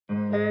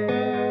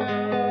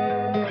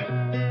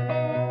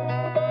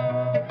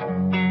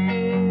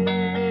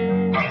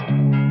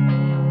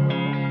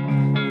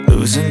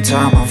losing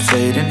time, I'm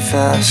fading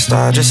fast.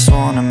 I just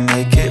wanna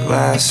make it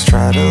last.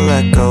 Try to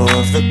let go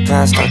of the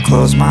past. I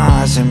close my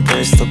eyes,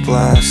 embrace the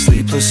blast.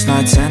 Sleepless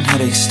nights and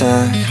headache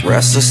stack.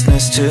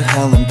 Restlessness to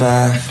hell and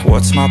back.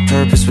 What's my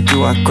purpose, what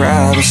do I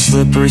grab? A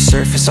slippery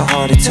surface, a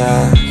heart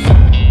attack.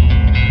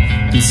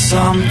 And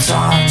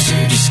sometimes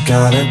you just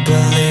gotta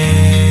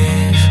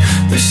believe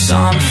there's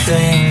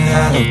something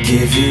that'll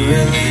give you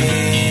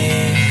relief.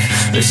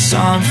 There's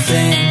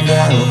something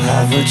that'll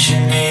have what you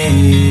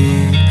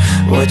need,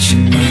 what you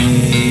need.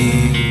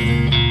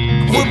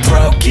 We're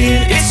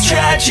broken, it's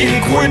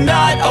tragic, we're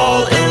not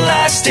all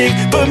elastic,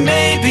 but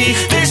maybe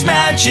there's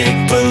magic,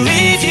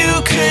 believe you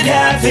could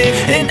have it.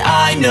 And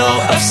I know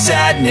of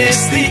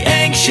sadness, the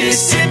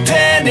anxious and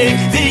panic,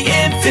 the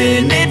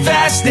infinite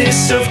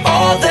vastness of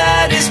all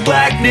that is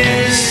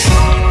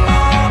blackness.